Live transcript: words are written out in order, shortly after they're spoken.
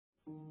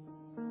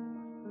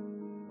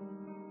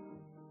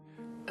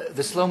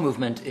The slow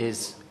movement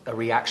is a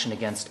reaction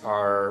against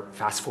our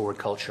fast-forward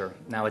culture.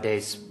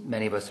 Nowadays,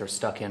 many of us are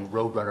stuck in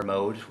roadrunner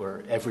mode,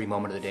 where every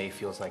moment of the day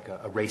feels like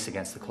a race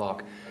against the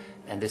clock.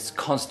 And this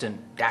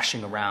constant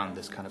dashing around,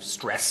 this kind of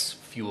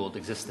stress-fueled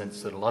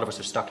existence that a lot of us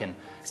are stuck in,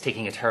 is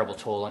taking a terrible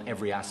toll on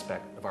every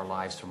aspect of our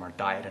lives, from our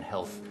diet and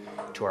health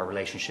to our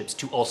relationships,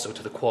 to also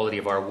to the quality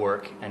of our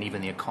work and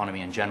even the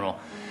economy in general.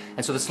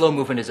 And so the slow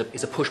movement is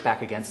a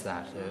pushback against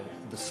that.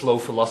 The slow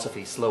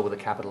philosophy, slow with a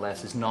capital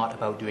S, is not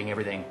about doing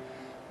everything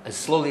as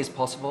slowly as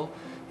possible.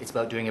 It's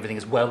about doing everything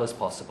as well as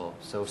possible.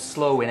 So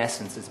slow, in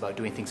essence, is about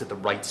doing things at the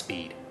right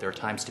speed. There are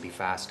times to be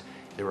fast.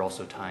 There are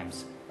also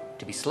times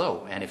to be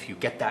slow. And if you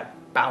get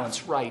that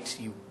balance right,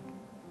 you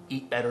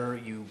eat better,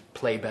 you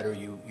play better,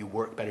 you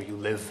work better, you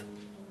live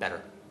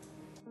better.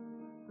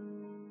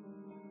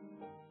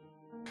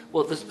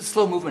 Well, the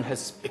slow movement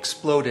has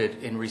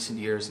exploded in recent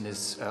years and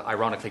is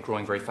ironically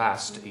growing very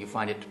fast. You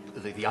find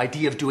the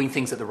idea of doing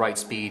things at the right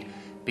speed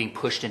being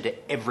pushed into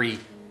every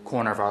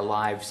corner of our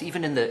lives.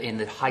 Even in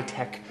the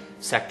high-tech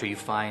sector, you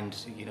find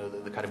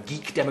the kind of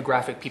geek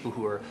demographic, people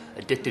who are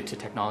addicted to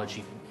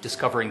technology,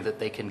 discovering that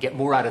they can get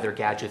more out of their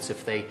gadgets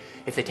if they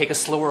take a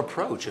slower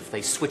approach, if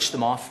they switch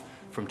them off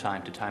from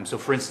time to time. So,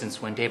 for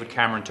instance, when David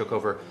Cameron took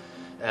over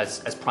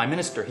as Prime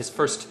Minister, his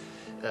first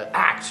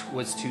act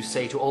was to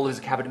say to all of his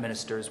cabinet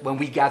ministers, when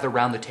we gather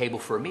around the table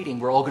for a meeting,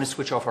 we're all going to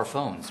switch off our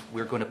phones.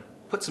 We're going to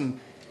put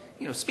some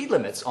speed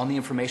limits on the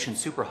information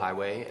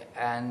superhighway.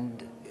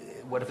 And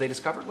what have they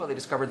discovered? Well, they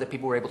discovered that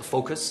people were able to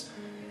focus,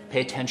 pay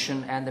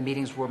attention, and the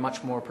meetings were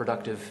much more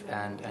productive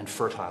and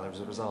fertile as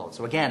a result.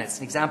 So again, it's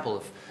an example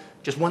of,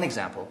 just one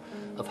example,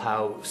 of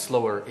how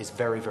slower is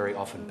very, very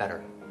often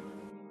better.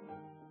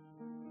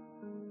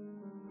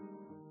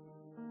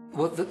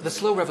 Well, the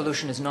slow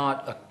revolution is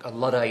not a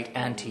Luddite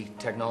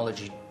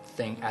anti-technology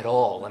thing at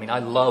all. I mean, I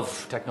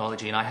love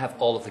technology and I have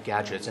all of the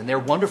gadgets, and they're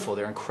wonderful.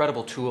 They're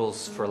incredible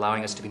tools for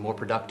allowing us to be more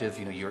productive.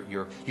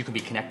 You can be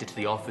connected to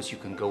the office, you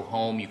can go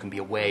home, you can be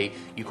away,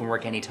 you can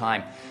work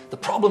anytime. The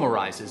problem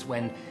arises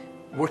when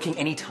working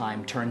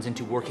anytime turns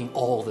into working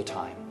all the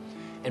time.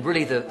 And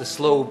really the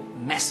slow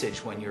message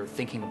when you're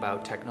thinking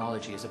about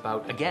technology is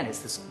about, again, it's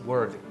this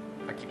word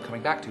I keep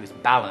coming back to, is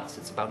balance.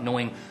 It's about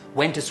knowing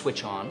when to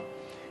switch on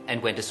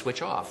and when to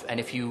switch off. And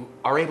if you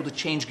are able to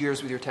change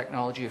gears with your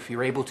technology, if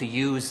you're able to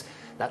use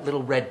that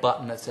little red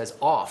button that says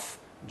off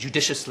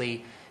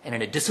judiciously and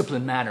in a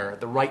disciplined manner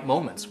at the right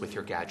moments with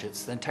your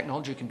gadgets, then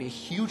technology can be a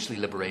hugely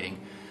liberating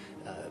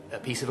a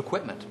piece of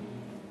equipment.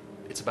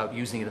 It's about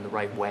using it in the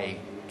right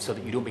way so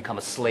that you don't become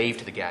a slave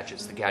to the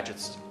gadgets. The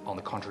gadgets, on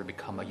the contrary,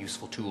 become a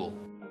useful tool.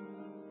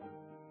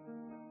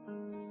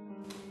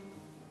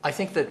 I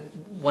think that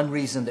one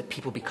reason that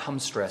people become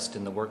stressed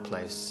in the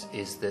workplace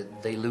is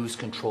that they lose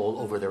control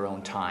over their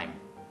own time.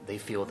 They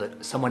feel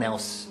that someone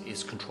else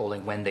is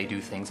controlling when they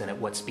do things and at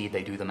what speed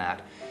they do them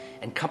at.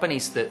 And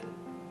companies that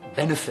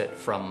benefit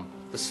from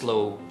the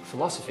slow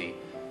philosophy,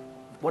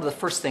 one of the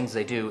first things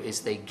they do is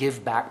they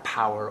give back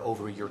power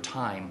over your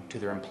time to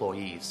their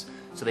employees.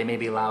 So they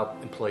maybe allow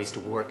employees to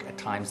work at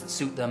times that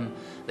suit them.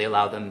 They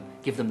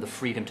give them the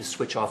freedom to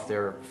switch off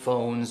their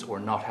phones or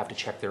not have to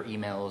check their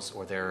emails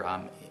or their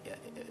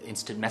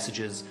instant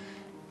messages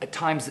at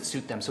times that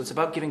suit them. So it's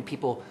about giving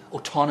people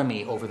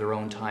autonomy over their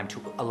own time,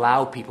 to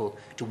allow people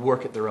to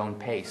work at their own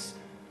pace.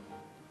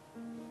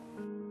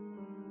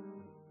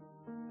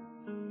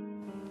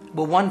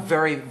 Well, one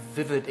very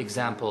vivid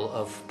example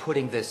of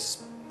putting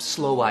this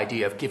slow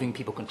idea of giving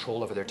people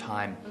control over their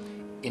time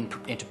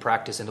into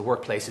practice in the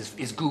workplace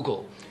is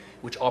Google,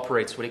 which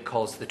operates what it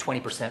calls the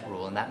 20%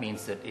 rule. And that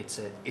means that its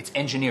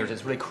engineers,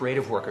 its really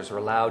creative workers, are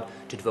allowed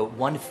to devote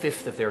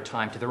 1/5 of their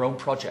time to their own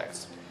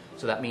projects.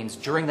 So that means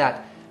during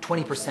that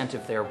 20%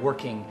 of their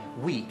working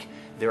week,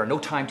 there are no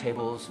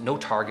timetables, no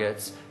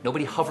targets,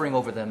 nobody hovering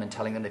over them and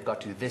telling them they've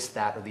got to do this,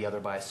 that, or the other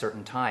by a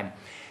certain time.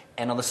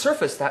 And on the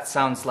surface, that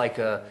sounds like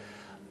a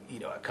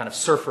kind of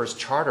surfer's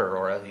charter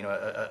or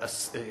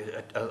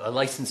a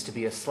license to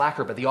be a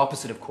slacker. But the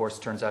opposite, of course,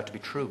 turns out to be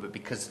true. But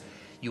because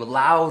you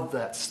allow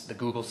the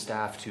Google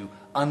staff to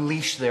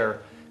unleash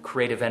their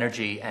creative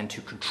energy and to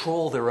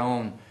control their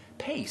own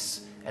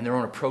pace and their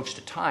own approach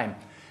to time,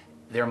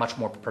 they're much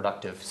more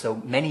productive. So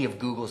many of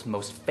Google's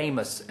most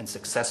famous and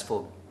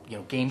successful,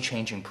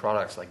 game-changing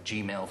products like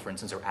Gmail, for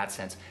instance, or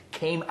AdSense,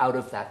 came out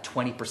of that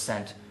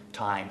 20%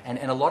 time. And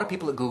a lot of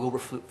people at Google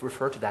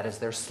refer to that as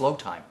their slow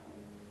time.